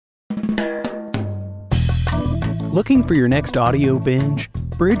Looking for your next audio binge?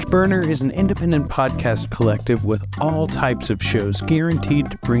 Bridge Burner is an independent podcast collective with all types of shows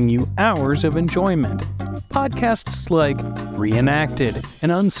guaranteed to bring you hours of enjoyment. Podcasts like Reenacted,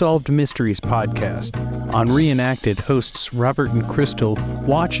 an Unsolved Mysteries podcast. On Reenacted, hosts Robert and Crystal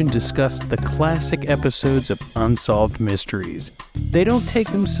watch and discuss the classic episodes of Unsolved Mysteries. They don't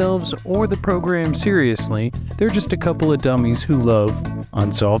take themselves or the program seriously, they're just a couple of dummies who love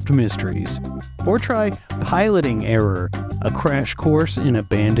unsolved mysteries. Or try Piloting Error, a crash course in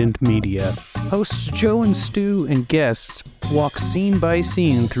abandoned media. Hosts Joe and Stu and guests walk scene by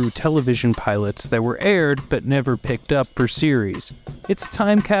scene through television pilots that were aired but never picked up for series. It's a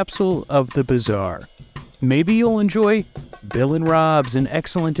time capsule of the bizarre. Maybe you'll enjoy Bill and Rob's An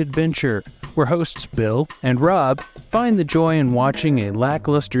Excellent Adventure, where hosts Bill and Rob find the joy in watching a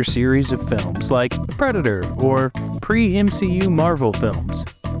lackluster series of films like Predator or pre-MCU Marvel films.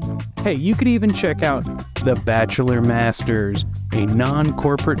 Hey, you could even check out The Bachelor Masters, a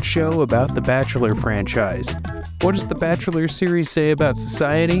non-corporate show about the Bachelor franchise. What does the Bachelor series say about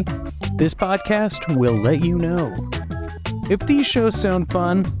society? This podcast will let you know. If these shows sound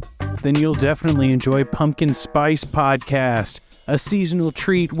fun, then you'll definitely enjoy Pumpkin Spice Podcast, a seasonal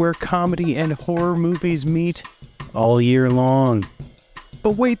treat where comedy and horror movies meet all year long.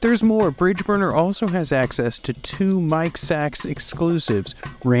 But wait, there's more. Bridge Burner also has access to 2 Mike Sachs exclusives.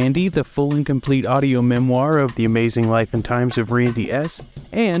 Randy, the full and complete audio memoir of the amazing life and times of Randy S.,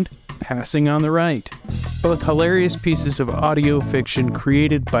 and Passing on the Right, both hilarious pieces of audio fiction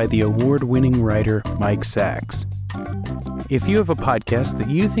created by the award-winning writer Mike Sachs. If you have a podcast that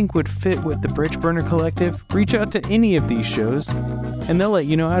you think would fit with the Bridge Burner Collective, reach out to any of these shows, and they'll let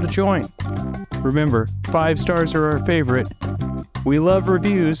you know how to join. Remember, 5 stars are our favorite. We love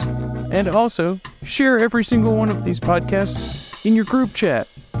reviews, and also share every single one of these podcasts in your group chat.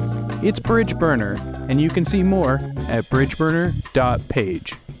 It's Bridge Burner, and you can see more at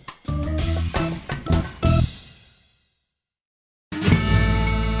bridgeburner.page.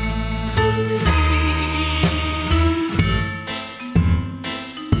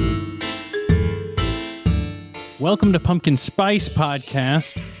 Welcome to Pumpkin Spice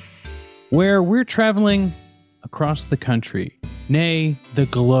Podcast, where we're traveling across the country, nay, the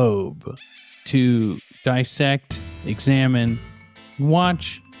globe, to dissect, examine,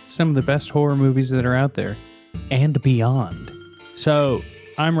 watch some of the best horror movies that are out there, and beyond. So,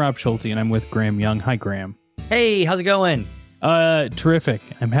 I'm Rob Schulte, and I'm with Graham Young. Hi, Graham. Hey, how's it going? Terrific.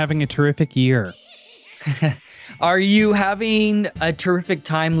 I'm having a terrific year. Are you having a terrific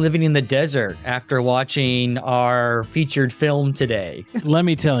time living in the desert after watching our featured film today? Let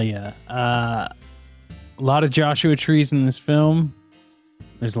me tell you, a lot of Joshua trees in this film.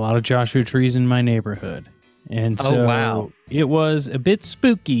 There's a lot of Joshua trees in my neighborhood. And so wow. It was a bit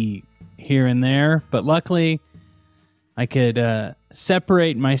spooky here and there, but luckily I could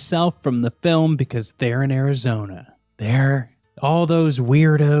separate myself from the film because they're in Arizona. They're all those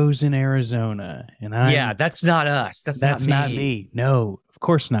weirdos in Arizona. And yeah, that's not us. That's not me. No, of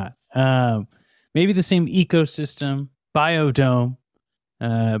course not. Maybe the same ecosystem, biodome,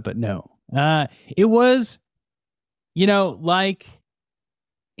 but no. It was, like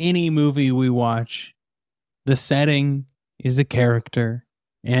any movie we watch, the setting is a character.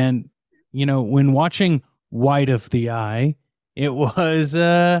 And, when watching White of the Eye, it was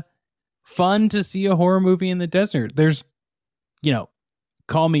fun to see a horror movie in the desert. There's,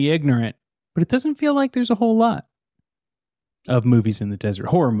 call me ignorant, but it doesn't feel like there's a whole lot of movies in the desert,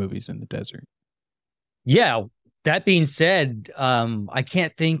 horror movies in the desert. Yeah. That being said, I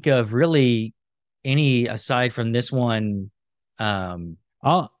can't think of really any aside from this one. All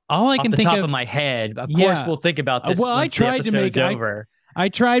I can off the think top of my head. Of course, we'll think about this. Well, once I tried the to episode's make over. I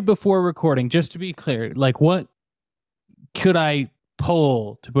tried before recording, just to be clear, like what could I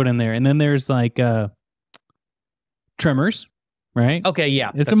pull to put in there? And then there's like Tremors, right? Okay,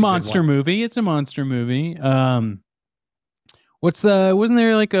 yeah, it's a monster movie. It's a monster movie. Wasn't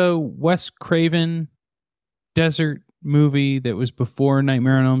there like a Wes Craven desert movie that was before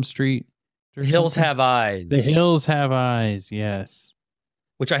Nightmare on Elm Street? The Hills Have Eyes. The Hills Have Eyes, yes.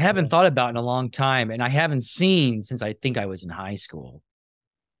 Which I haven't thought about in a long time, and I haven't seen since I think I was in high school.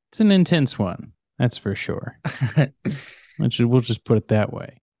 It's an intense one, that's for sure. We'll just put it that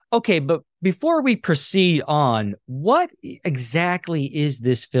way. Okay, but before we proceed on, what exactly is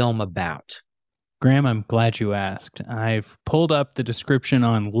this film about? Graham, I'm glad you asked. I've pulled up the description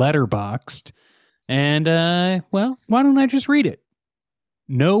on Letterboxd, and, why don't I just read it?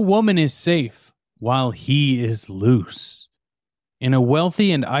 No woman is safe while he is loose. In a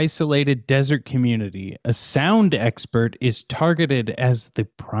wealthy and isolated desert community, a sound expert is targeted as the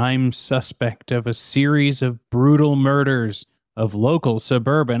prime suspect of a series of brutal murders of local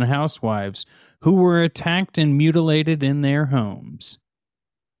suburban housewives who were attacked and mutilated in their homes.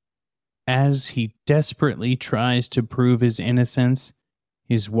 As he desperately tries to prove his innocence,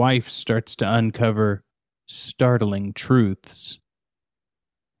 his wife starts to uncover startling truths.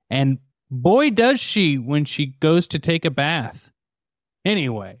 And boy, does she when she goes to take a bath.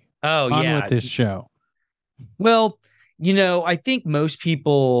 Anyway, on with this show. Well, I think most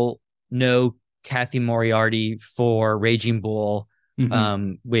people know Kathy Moriarty for Raging Bull,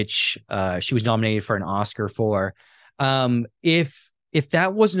 which she was nominated for an Oscar for. If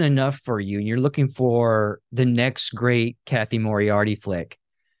that wasn't enough for you and you're looking for the next great Kathy Moriarty flick,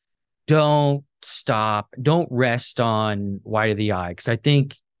 don't rest on Wide of the Eye, because I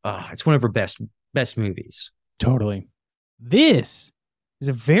think it's one of her best movies. Totally. This is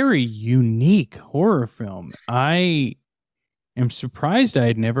a very unique horror film. I am surprised I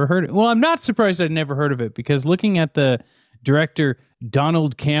had never heard it. Well, I'm not surprised I'd never heard of it, because looking at the director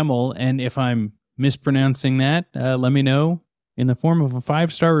Donald Cammell, and if I'm mispronouncing that, let me know in the form of a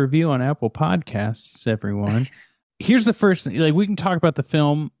 5-star review on Apple Podcasts, everyone. Here's the first thing. Like, we can talk about the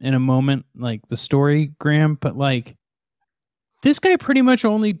film in a moment, like the story, Graham, but like, this guy pretty much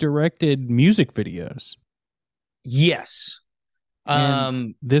only directed music videos. Yes.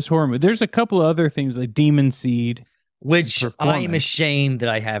 This horror movie. There's a couple of other things like Demon Seed, which I am ashamed that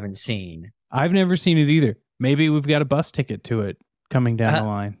I haven't seen. I've never seen it either. Maybe we've got a bus ticket to it coming down the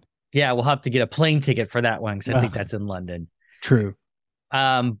line. Yeah, we'll have to get a plane ticket for that one, because I think that's in London. True.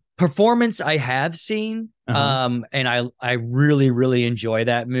 Performance I have seen, and I really, really enjoy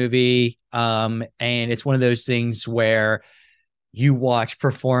that movie. And it's one of those things where you watch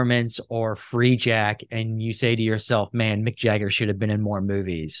Performance or Free Jack and you say to yourself, man, Mick Jagger should have been in more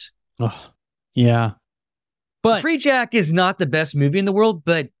movies. Oh, yeah. But Free Jack is not the best movie in the world,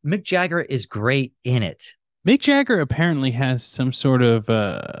 but Mick Jagger is great in it. Mick Jagger apparently has some sort of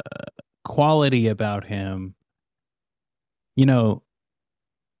quality about him.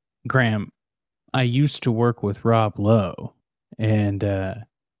 Graham, I used to work with Rob Lowe, and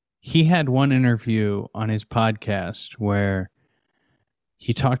he had one interview on his podcast where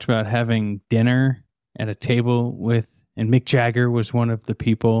he talked about having dinner at a table with, and Mick Jagger was one of the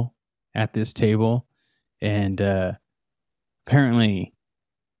people at this table. And apparently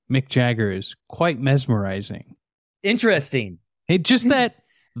Mick Jagger is quite mesmerizing. Interesting. It just that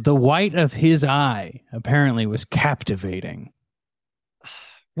the white of his eye apparently was captivating.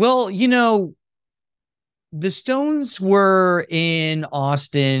 Well, the Stones were in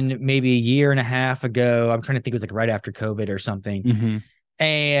Austin maybe a year and a half ago. I'm trying to think, it was like right after COVID or something. Mm-hmm.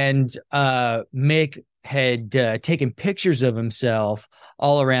 And Mick had taken pictures of himself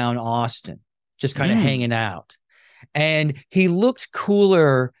all around Austin, just kind of hanging out. And he looked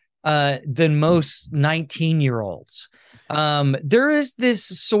cooler than most 19-year-olds. There is this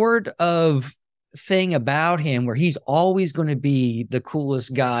sort of thing about him where he's always going to be the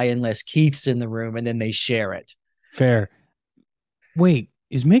coolest guy unless Keith's in the room, and then they share it. Fair. Wait,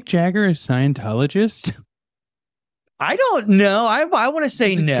 is Mick Jagger a Scientologist? I don't know. I want to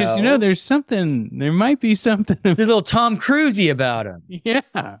say no. Because, there might be something. There's a little Tom Cruisey about him. Yeah.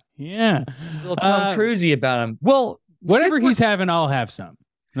 A little Tom Cruisey about him. Well, whatever he's having, I'll have some.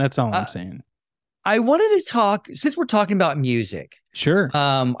 That's all I'm saying. I wanted to talk, since we're talking about music. Sure.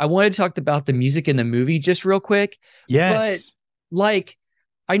 I wanted to talk about the music in the movie just real quick. Yes. But,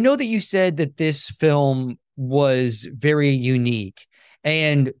 I know that you said that this film was very unique.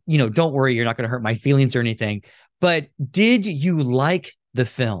 And, don't worry, you're not going to hurt my feelings or anything. But did you like the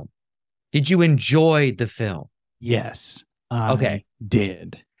film? Did you enjoy the film? Yes. I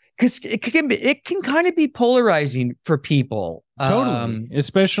did. Because it can kind of be polarizing for people. Totally.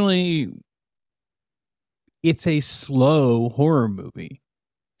 Especially, it's a slow horror movie.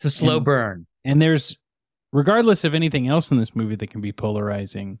 It's a slow burn. And there's, regardless of anything else in this movie that can be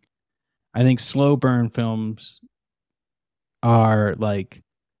polarizing, I think slow burn films are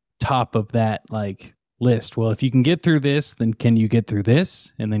top of that list. Well, if you can get through this, then can you get through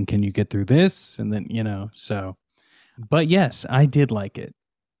this? And then can you get through this? And then, so. But yes, I did like it.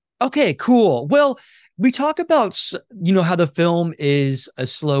 Okay, cool. Well, we talk about, how the film is a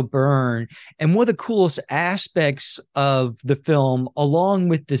slow burn. And one of the coolest aspects of the film, along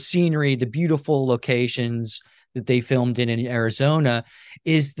with the scenery, the beautiful locations that they filmed in Arizona,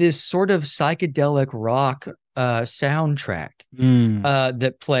 is this sort of psychedelic rock soundtrack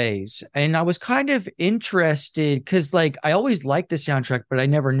that plays. And I was kind of interested because I always liked the soundtrack, but I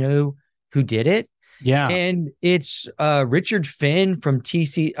never knew who did it. Yeah. And it's Richard Finn from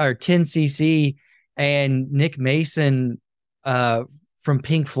 10cc and Nick Mason from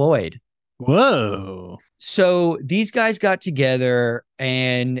Pink Floyd. Whoa. So these guys got together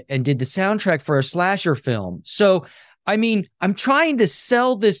and did the soundtrack for a slasher film. So I mean, I'm trying to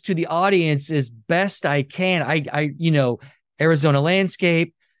sell this to the audience as best I can. I Arizona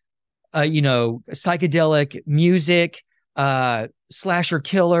landscape, psychedelic music, slasher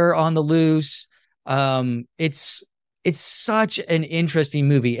killer on the loose. It's such an interesting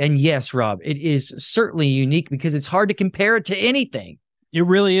movie. And yes, Rob, it is certainly unique because it's hard to compare it to anything. It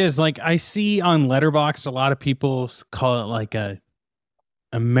really is. Like, I see on Letterboxd, a lot of people call it like a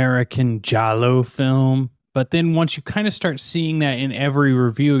American Giallo film. But then once you kind of start seeing that in every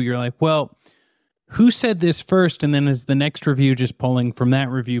review, you're like, well, who said this first? And then is the next review just pulling from that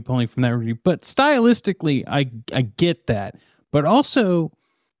review? But stylistically, I get that. But also,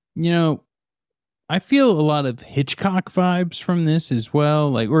 I feel a lot of Hitchcock vibes from this as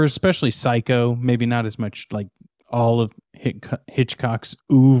well. Like, or especially Psycho, maybe not as much like all of Hitchcock's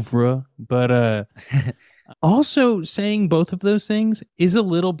oeuvre, but also saying both of those things is a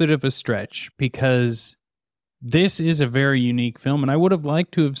little bit of a stretch because this is a very unique film, and I would have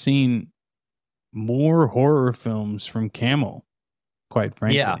liked to have seen more horror films from Camel, quite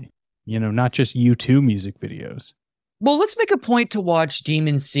frankly. Yeah. Not just U2 music videos. Well, let's make a point to watch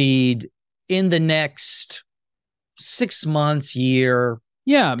Demon Seed in the next 6 months, year.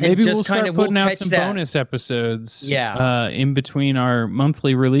 Yeah, maybe we'll start putting out some bonus episodes in between our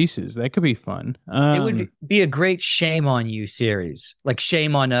monthly releases. That could be fun. It would be a great shame on you series. Like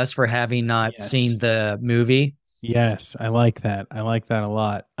shame on us for having not seen the movie. Yes, I like that. I like that a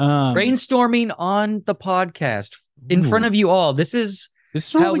lot. Brainstorming on the podcast in front of you all. This is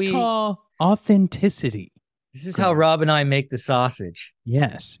what we call authenticity. This is how Rob and I make the sausage.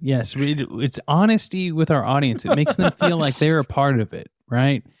 Yes. It's honesty with our audience. It makes them feel like they're a part of it,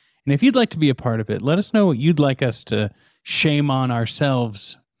 right? And if you'd like to be a part of it, let us know what you'd like us to shame on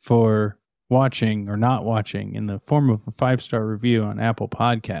ourselves for watching or not watching in the form of a 5-star review on Apple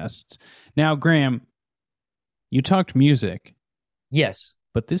Podcasts. Now, Graham, you talked music. Yes.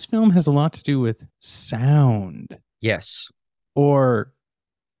 But this film has a lot to do with sound. Yes. Or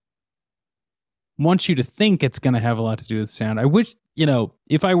wants you to think it's going to have a lot to do with sound. I wish,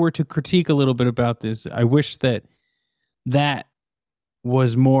 if I were to critique a little bit about this, I wish that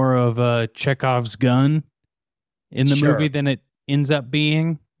was more of a Chekhov's gun in the movie than it ends up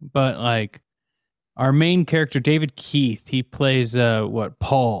being. But like our main character, David Keith, he plays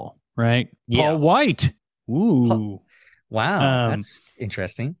Paul, right? Yeah. Paul White. Ooh. Wow. That's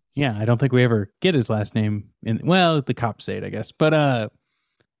interesting. Yeah, I don't think we ever get his last name the cops say it, I guess. But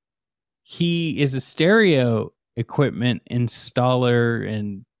he is a stereo equipment installer,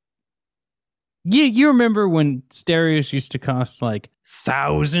 and you remember when stereos used to cost like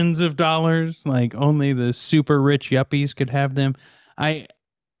thousands of dollars, like only the super rich yuppies could have them. I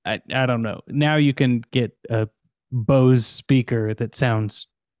don't know. Now you can get a Bose speaker that sounds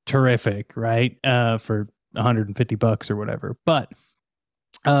terrific, right? For $150 or whatever. But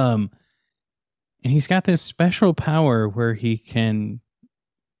and he's got this special power where he can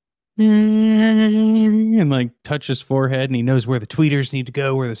and like touch his forehead, and he knows where the tweeters need to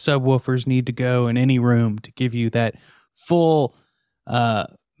go, where the subwoofers need to go in any room to give you that full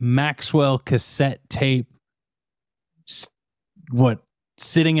Maxwell cassette tape,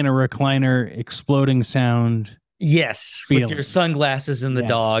 sitting in a recliner, exploding sound. Yes, feeling. With your sunglasses and the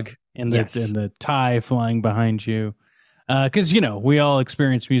dog. And the tie flying behind you. Because, we all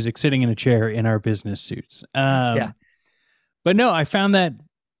experience music sitting in a chair in our business suits. But no, I found that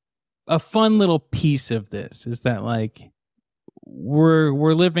a fun little piece of this is that like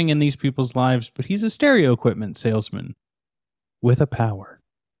we're living in these people's lives, but he's a stereo equipment salesman with a power.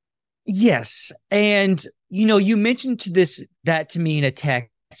 Yes. And, you mentioned that to me in a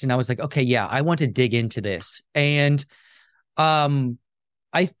text, and I was like, okay, yeah, I want to dig into this. And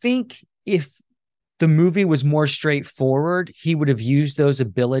I think if the movie was more straightforward, he would have used those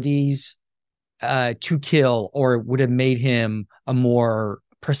abilities to kill, or would have made him a more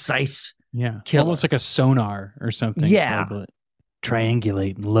precise killer. Almost like a sonar or something. Yeah.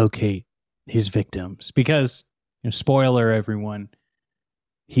 Triangulate and locate his victims. Because, spoiler everyone,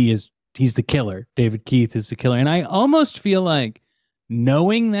 he's the killer. David Keith is the killer. And I almost feel like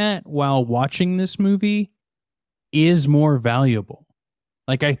knowing that while watching this movie is more valuable.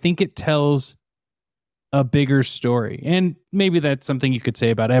 Like, I think it tells a bigger story. And maybe that's something you could say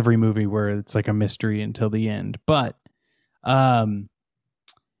about every movie where it's like a mystery until the end. But I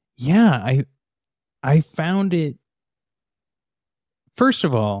found it, first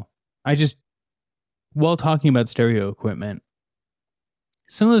of all, I just while talking about stereo equipment,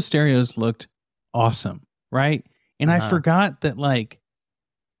 some of those stereos looked awesome, right? And I forgot that like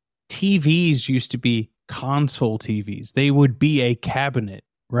TVs used to be console TVs. They would be a cabinet,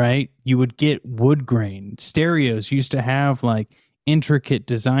 right? You would get wood grain. Stereos used to have like intricate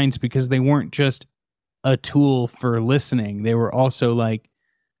designs because they weren't just a tool for listening. They were also like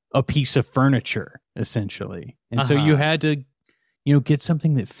a piece of furniture, essentially. And so you had to, get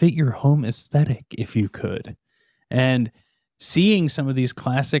something that fit your home aesthetic if you could. And seeing some of these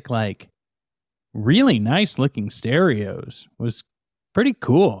classic, like really nice looking stereos was pretty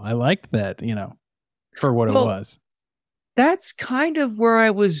cool. I liked that, for what it was. That's kind of where I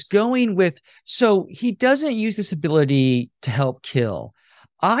was going with. So he doesn't use this ability to help kill.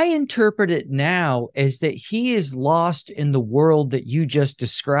 I interpret it now as that he is lost in the world that you just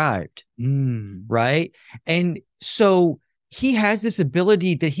described. Right. And so he has this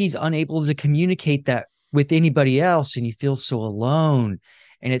ability that he's unable to communicate that with anybody else. And he feels so alone.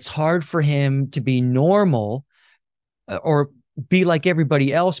 And it's hard for him to be normal or be like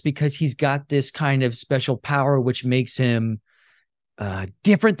everybody else because he's got this kind of special power, which makes him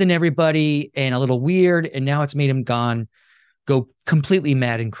different than everybody and a little weird. And now it's made him go completely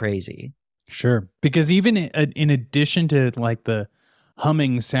mad and crazy. Sure. Because even in addition to like the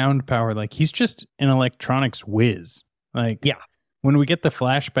humming sound power, like he's just an electronics whiz. Like, yeah, when we get the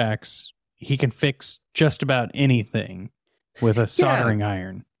flashbacks, he can fix just about anything with a soldering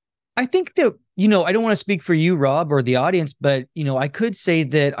iron. I think that, I don't want to speak for you, Rob, or the audience, but, I could say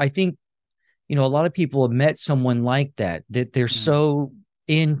that I think, a lot of people have met someone like that they're so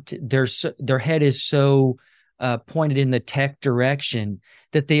their head is so pointed in the tech direction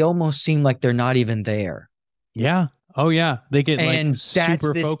that they almost seem like they're not even there. Yeah. Oh yeah. They get and like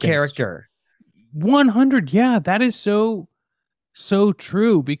super this focused. Character. 100. Yeah. That is so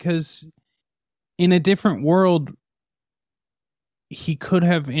true because in a different world, he could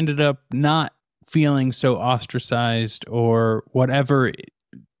have ended up not feeling so ostracized or whatever,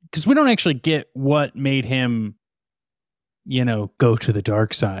 because we don't actually get what made him, go to the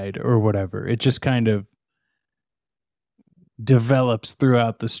dark side or whatever. It just kind of develops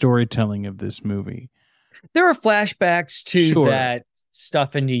throughout the storytelling of this movie. There are flashbacks to that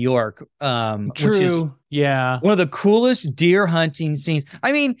stuff in New York. True. Which is one of the coolest deer hunting scenes.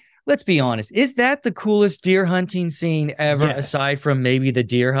 I mean, let's be honest. Is that the coolest deer hunting scene ever, aside from maybe the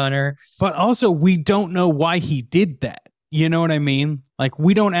deer hunter? But also, we don't know why he did that. You know what I mean? Like,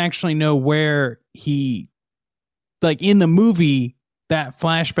 we don't actually know where he, like in the movie, that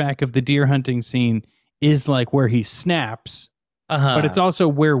flashback of the deer hunting scene is like where he snaps, but it's also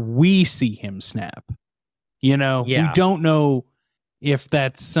where we see him snap. We don't know if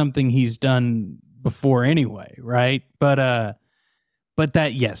that's something he's done before anyway, right? But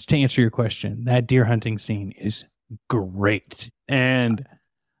that, yes, to answer your question, that deer hunting scene is great. And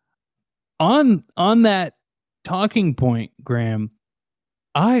on that talking point, Graham,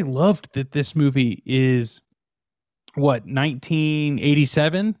 I loved that this movie is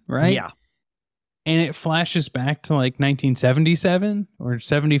 1987, right? Yeah. And it flashes back to like 1977 or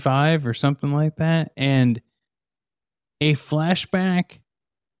 75 or something like that. And a flashback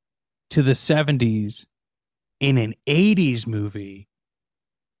to the 70s in an 80s movie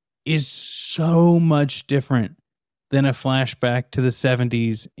is so much different than a flashback to the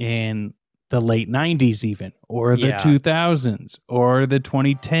 70s in the late 90s even, or the 2000s, or the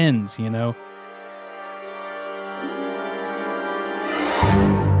 2010s,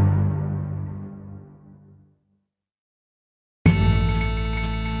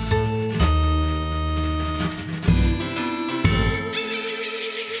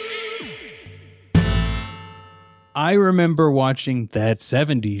 I remember watching that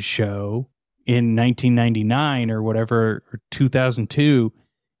 70s show in 1999 or whatever, or 2002.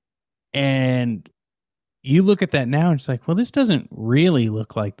 And you look at that now and it's like, well, this doesn't really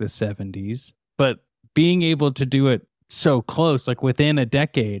look like the 70s. But being able to do it so close, like within a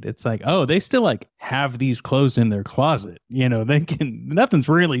decade, it's like, oh, they still like have these clothes in their closet. Nothing's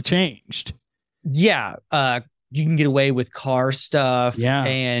really changed. Yeah. You can get away with car stuff. Yeah.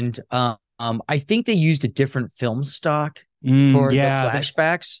 And I think they used a different film stock for the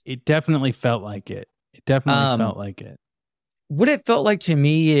flashbacks. It definitely felt like it. What it felt like to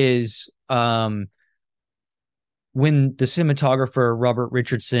me is when the cinematographer Robert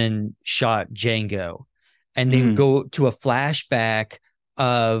Richardson shot Django, and they would go to a flashback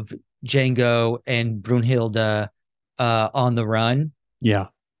of Django and Brunhilde on the run. Yeah.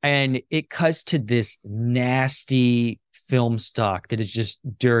 And it cuts to this nasty film stock that is just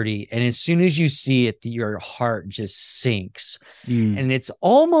dirty. And as soon as you see it, your heart just sinks. And it's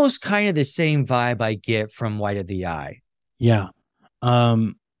almost kind of the same vibe I get from White of the Eye. Yeah.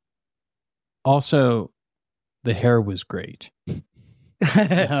 Also, the hair was great.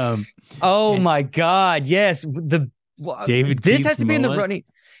 Oh my God. Yes. David This Keith's has to be in the mullet. running.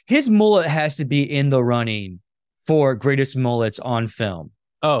 His mullet has to be in the running for greatest mullets on film.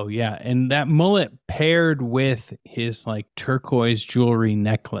 Oh yeah, and that mullet paired with his like turquoise jewelry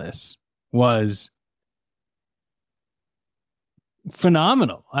necklace was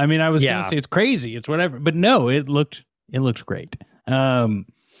phenomenal. I mean, I was gonna say it's crazy, it's whatever, but no, it looked great. Graham,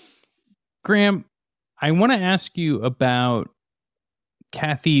 I want to ask you about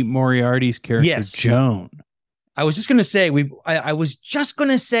Kathy Moriarty's character, Joan. I was just gonna say I was just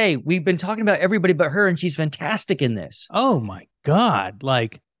gonna say we've been talking about everybody but her, and she's fantastic in this. Oh my God.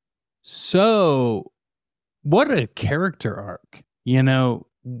 Like, so what a character arc. You know,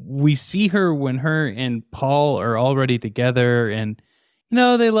 we see her when her and Paul are already together and, you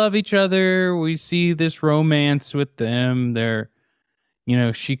know, they love each other. We see this romance with them. They're, you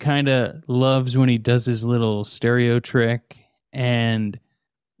know, she kind of loves when he does his little stereo trick. And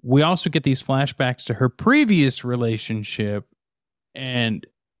we also get these flashbacks to her previous relationship and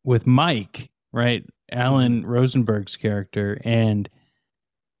with Mike, right? Alan Rosenberg's character, and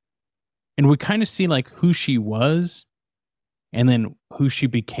we kind of see like who she was and then who she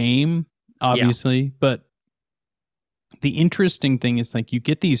became, obviously. But the interesting thing is like you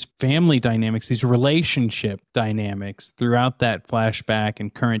get these family dynamics, these relationship dynamics throughout that flashback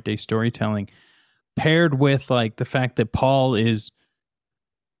and current day storytelling, paired with like the fact that Paul is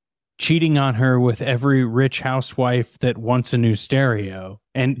cheating on her with every rich housewife that wants a new stereo.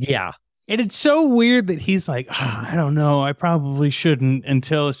 And and it's so weird that he's like, I don't know, I probably shouldn't,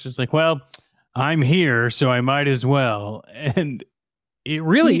 until it's just like, well, I'm here, so I might as well. And it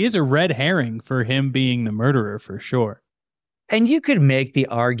really is a red herring for him being the murderer for sure. And you could make the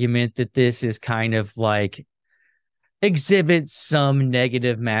argument that this is kind of like exhibits some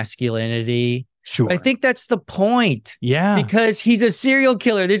negative masculinity. Sure. I think that's the point. Yeah. Because he's a serial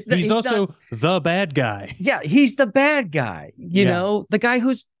killer. He's also the bad guy. Yeah, he's the bad guy. You know, the guy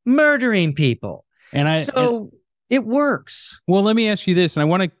who's murdering people. And it works. Well, let me ask you this, and I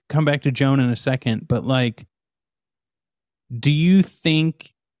want to come back to Joan in a second, but like, do you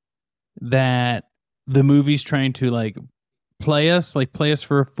think that the movie's trying to like play us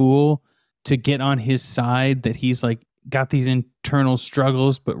for a fool to get on his side, that he's like got these internal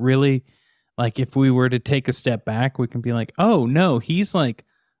struggles, but really, like, if we were to take a step back, we can be like, oh no, he's like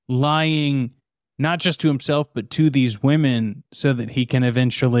lying not just to himself, but to these women so that he can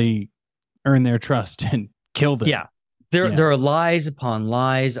eventually earn their trust and kill them. Yeah. There are lies upon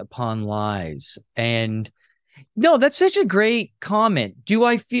lies upon lies. And no, that's such a great comment. Do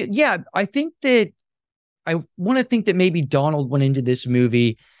I feel, I think that I want to think that maybe Donald went into this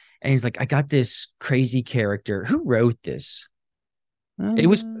movie and he's like, I got this crazy character. Who wrote this? It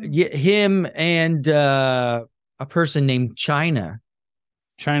was him and a person named China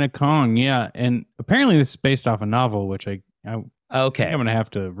Kong. Yeah. And apparently this is based off a novel, which I'm going to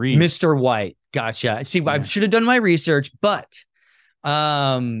have to read. Mr. White. Gotcha. See, I should have done my research, but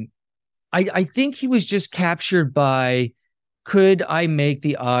I think he was just captured by, could I make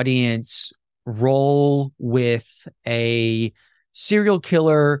the audience roll with a serial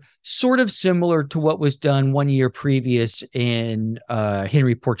killer sort of similar to what was done 1 year previous in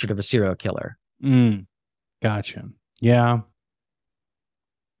Henry Portrait of a Serial Killer? Gotcha. Yeah.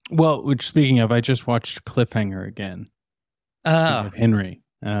 Well, which, speaking of, I just watched Cliffhanger again. Speaking of Henry,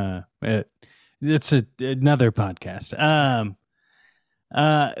 it's another podcast.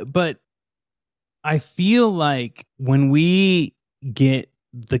 But I feel like when we get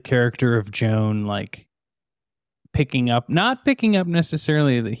the character of Joan, like not picking up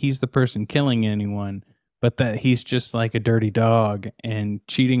necessarily that he's the person killing anyone, but that he's just like a dirty dog and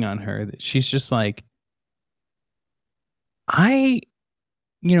cheating on her, that she's just like,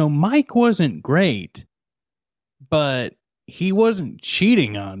 Mike wasn't great, but he wasn't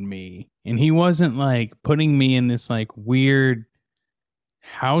cheating on me, and he wasn't like putting me in this like weird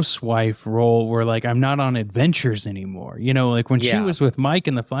housewife role where like I'm not on adventures anymore. You know, like when she was with Mike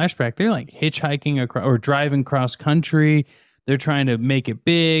in the flashback, they're like hitchhiking across or driving cross country. They're trying to make it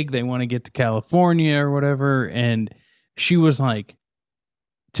big. They want to get to California or whatever. And she was like,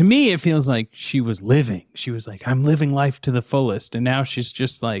 to me, it feels like she was living. She was like, I'm living life to the fullest. And now she's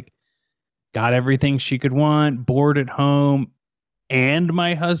just like, got everything she could want, bored at home, and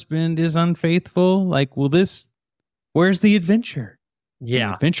my husband is unfaithful. Like, where's the adventure? Yeah.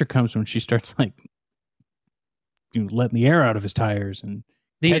 The adventure comes when she starts like letting the air out of his tires and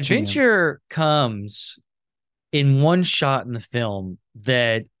the catching him. adventure comes in one shot in the film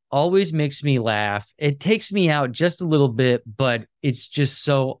that always makes me laugh. It takes me out just a little bit, but it's just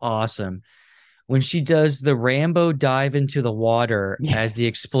so awesome. When she does the Rambo dive into the water as the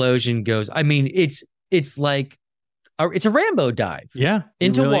explosion goes. I mean, it's like it's a Rambo dive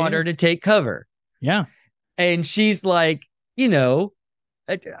into really water to take cover. Yeah. And she's like, an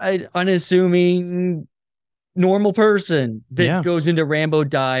unassuming normal person that goes into Rambo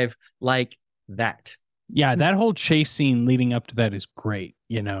dive like that. Yeah, that whole chase scene leading up to that is great.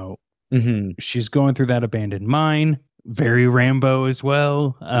 She's going through that abandoned mine, very Rambo as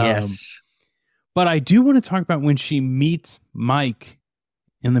well. Yes. But I do want to talk about when she meets Mike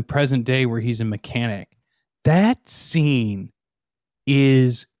in the present day where he's a mechanic. That scene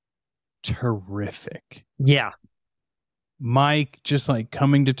is terrific. Yeah. Mike just like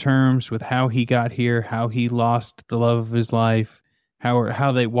coming to terms with how he got here, how he lost the love of his life,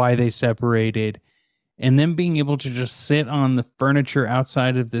 why they separated, and then being able to just sit on the furniture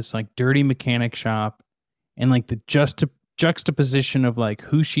outside of this like dirty mechanic shop, and like the juxtaposition of like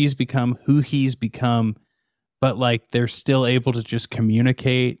who she's become, who he's become, but like they're still able to just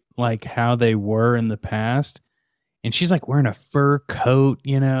communicate like how they were in the past. And she's like wearing a fur coat,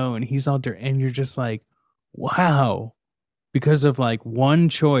 and he's all dirty, and you're just like, wow. Because of like one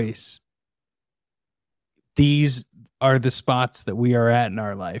choice, these are the spots that we are at in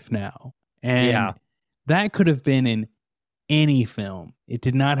our life now. And that could have been in any film. It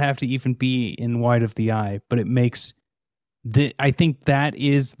did not have to even be in White of the Eye, but it makes I think that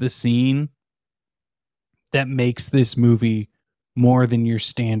is the scene that makes this movie more than your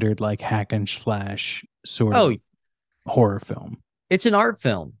standard like hack and slash sort of horror film. It's an art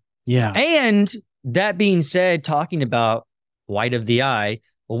film. Yeah. And that being said, talking about White of the Eye,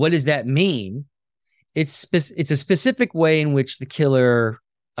 well, what does that mean? It's a specific way in which the killer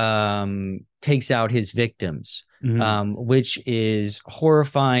takes out his victims, which is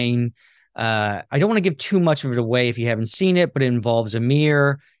horrifying. I don't want to give too much of it away if you haven't seen it, but it involves a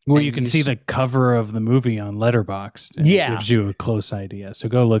mirror. Well, you can see the cover of the movie on Letterboxd. And it gives you a close idea. So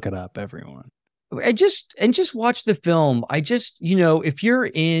go look it up, everyone. And just watch the film. If you're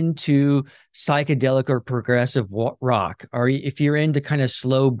into psychedelic or progressive rock, or if you're into kind of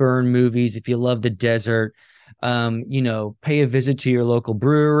slow burn movies, if you love the desert, pay a visit to your local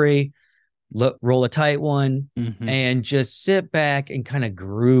brewery, roll a tight one, and just sit back and kind of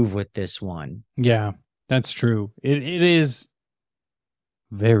groove with this one. Yeah, that's true. It is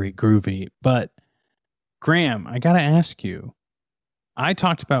very groovy. But Graham, I got to ask you, I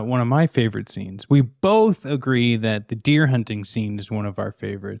talked about one of my favorite scenes. We both agree that the deer hunting scene is one of our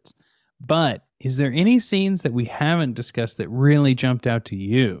favorites. But is there any scenes that we haven't discussed that really jumped out to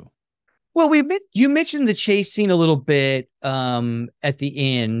you? Well, you mentioned the chase scene a little bit at the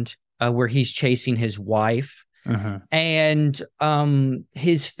end where he's chasing his wife and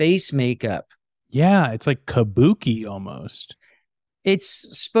his face makeup. Yeah, it's like kabuki almost.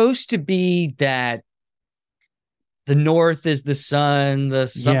 It's supposed to be that the north is the sun,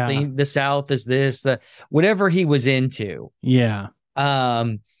 the south is this, whatever he was into. Yeah.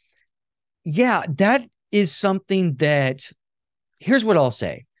 That is something that, here's what I'll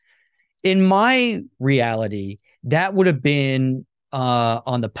say. In my reality, that would have been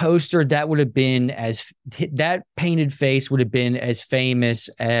on the poster, that painted face would have been as famous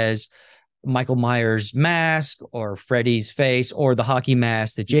as Michael Myers' mask or Freddy's face or the hockey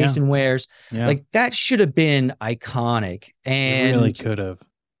mask that Jason wears. Yeah. Like that should have been iconic. And it really could have.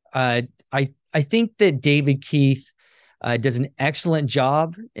 I think that David Keith does an excellent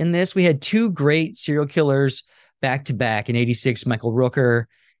job in this. We had two great serial killers back to back in 86, Michael Rooker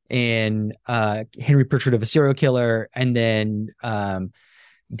and Henry Portrait of a Serial Killer, and then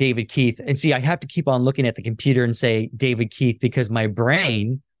David Keith. And see, I have to keep on looking at the computer and say David Keith because my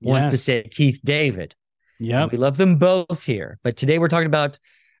brain wants to say Keith David. Yeah, we love them both here. But today we're talking about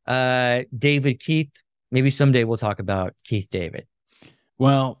David Keith. Maybe someday we'll talk about Keith David.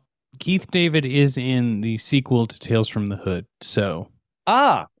 Well, Keith David is in the sequel to Tales from the Hood. So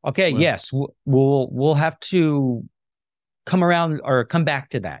okay, well, yes, we'll have to come around or come back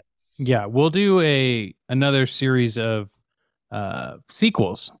to that. Yeah, we'll do another series of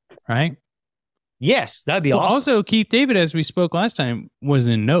sequels, right? Yes, that'd be awesome. Also, Keith David, as we spoke last time, was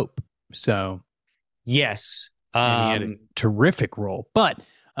in Nope. So yes, and he had a terrific role. But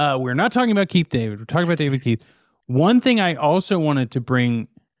we're not talking about Keith David. We're talking about David Keith. One thing I also wanted to bring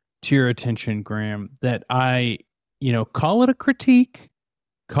to your attention, Graham, that I, call it a critique,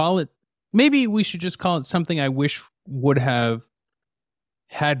 maybe we should just call it something I wish would have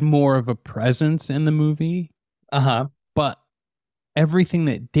had more of a presence in the movie. Uh-huh. but everything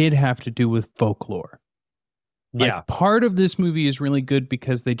that did have to do with folklore. Yeah. Like, part of this movie is really good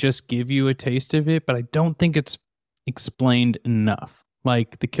because they just give you a taste of it, but I don't think it's explained enough.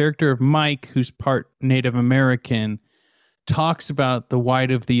 Like, the character of Mike, who's part Native American, talks about the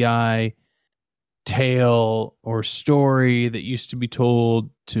white of the eye tale or story that used to be told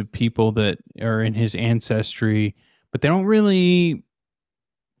to people that are in his ancestry, but they don't really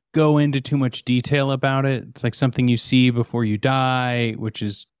go into too much detail about it. It's like something you see before you die, which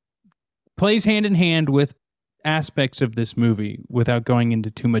is plays hand in hand with aspects of this movie without going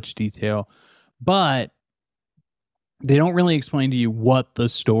into too much detail. But they don't really explain to you what the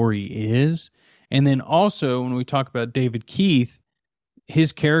story is. And then also, when we talk about David Keith,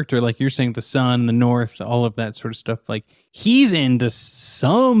 his character, like you're saying, the sun, the north, all of that sort of stuff, like, he's into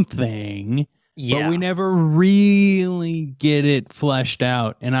something, but we never really get it fleshed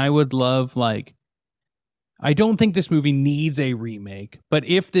out. And I would love, like, I don't think this movie needs a remake, but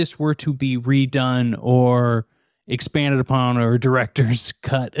if this were to be redone or expanded upon or a director's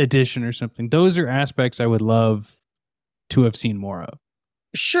cut edition or something, those are aspects I would love to have seen more of.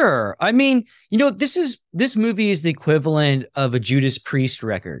 Sure. I mean, this movie is the equivalent of a Judas Priest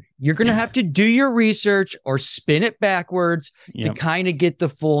record. You're going to have to do your research or spin it backwards to kind of get the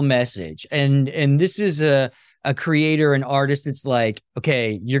full message. And this is a creator, an artist that's like,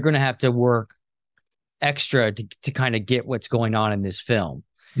 okay, you're going to have to work extra to kind of get what's going on in this film.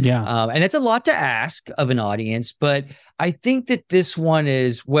 Yeah. And it's a lot to ask of an audience, but I think that this one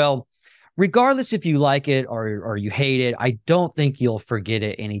is, well, regardless if you like it or you hate it, I don't think you'll forget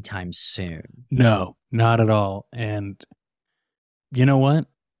it anytime soon. No, not at all. And you know what?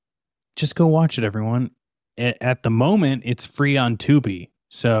 Just go watch it, everyone. At the moment, it's free on Tubi.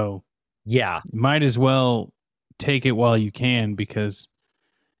 So yeah, you might as well take it while you can, because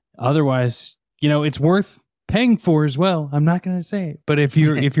otherwise, it's worth paying for as well. I'm not going to say it, but if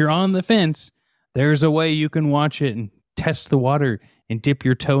you're on the fence, there's a way you can watch it and test the water and dip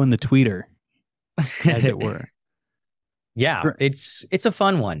your toe in the tweeter, as it were. Yeah, it's a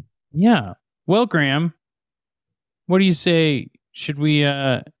fun one. Yeah. Well, Graham, what do you say? Should we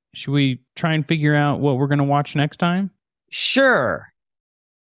try and figure out what we're going to watch next time? Sure.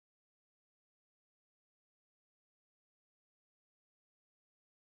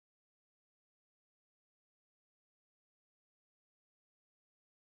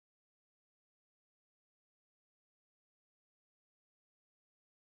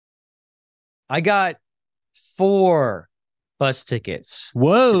 I got 4 bus tickets.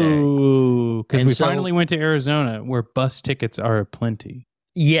 Whoa. Because we finally went to Arizona, where bus tickets are aplenty.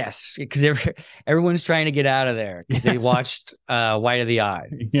 Yes, because everyone's trying to get out of there because they watched White of the Eye.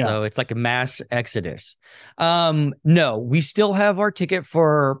 Yeah. So it's like a mass exodus. No, we still have our ticket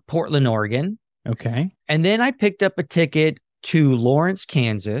for Portland, Oregon. Okay. And then I picked up a ticket to Lawrence,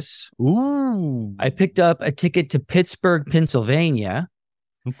 Kansas. Ooh. I picked up a ticket to Pittsburgh, Pennsylvania.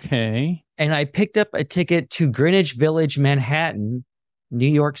 Okay. And I picked up a ticket to Greenwich Village, Manhattan, New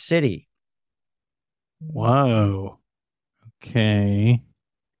York City. Whoa. Okay.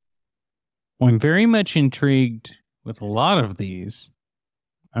 Well, I'm very much intrigued with a lot of these.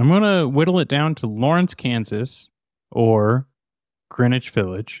 I'm going to whittle it down to Lawrence, Kansas, or Greenwich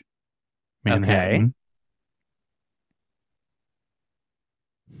Village, Manhattan.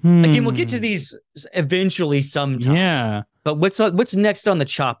 Okay. Again, we'll get to these eventually sometime. Yeah. But what's next on the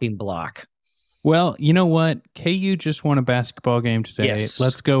chopping block? Well, you know what? KU just won a basketball game today. Yes.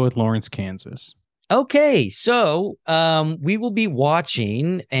 Let's go with Lawrence, Kansas. Okay, so we will be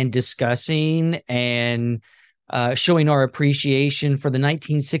watching and discussing and showing our appreciation for the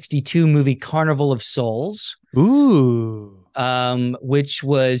 1962 movie Carnival of Souls. Ooh. Which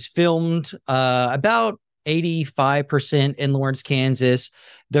was filmed about 85% in Lawrence, Kansas.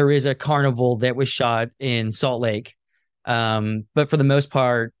 There is a carnival that was shot in Salt Lake. But for the most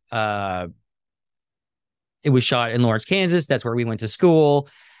part, it was shot in Lawrence, Kansas. That's where we went to school.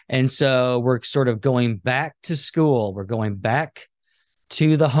 And so we're sort of going back to school. We're going back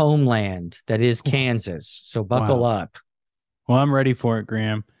to the homeland that is Kansas. So buckle up. Well, I'm ready for it,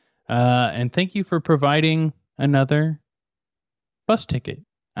 Graham. And thank you for providing another bus ticket.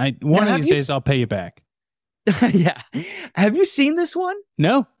 One of these days, I'll pay you back. Yeah. Have you seen this one?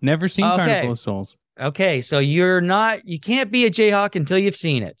 No, never seen Carnival of Souls. Okay, so you can't be a Jayhawk until you've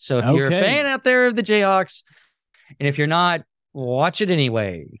seen it. So if you're a fan out there of the Jayhawks, and if you're not, watch it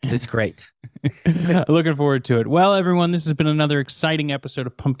anyway. It's great. Looking forward to it. Well, everyone, this has been another exciting episode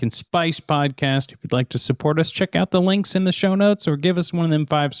of Pumpkin Spice Podcast. If you'd like to support us, check out the links in the show notes or give us one of them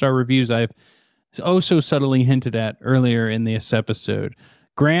 5-star reviews I've so subtly hinted at earlier in this episode.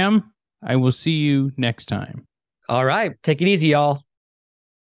 Graham, I will see you next time. All right. Take it easy, y'all.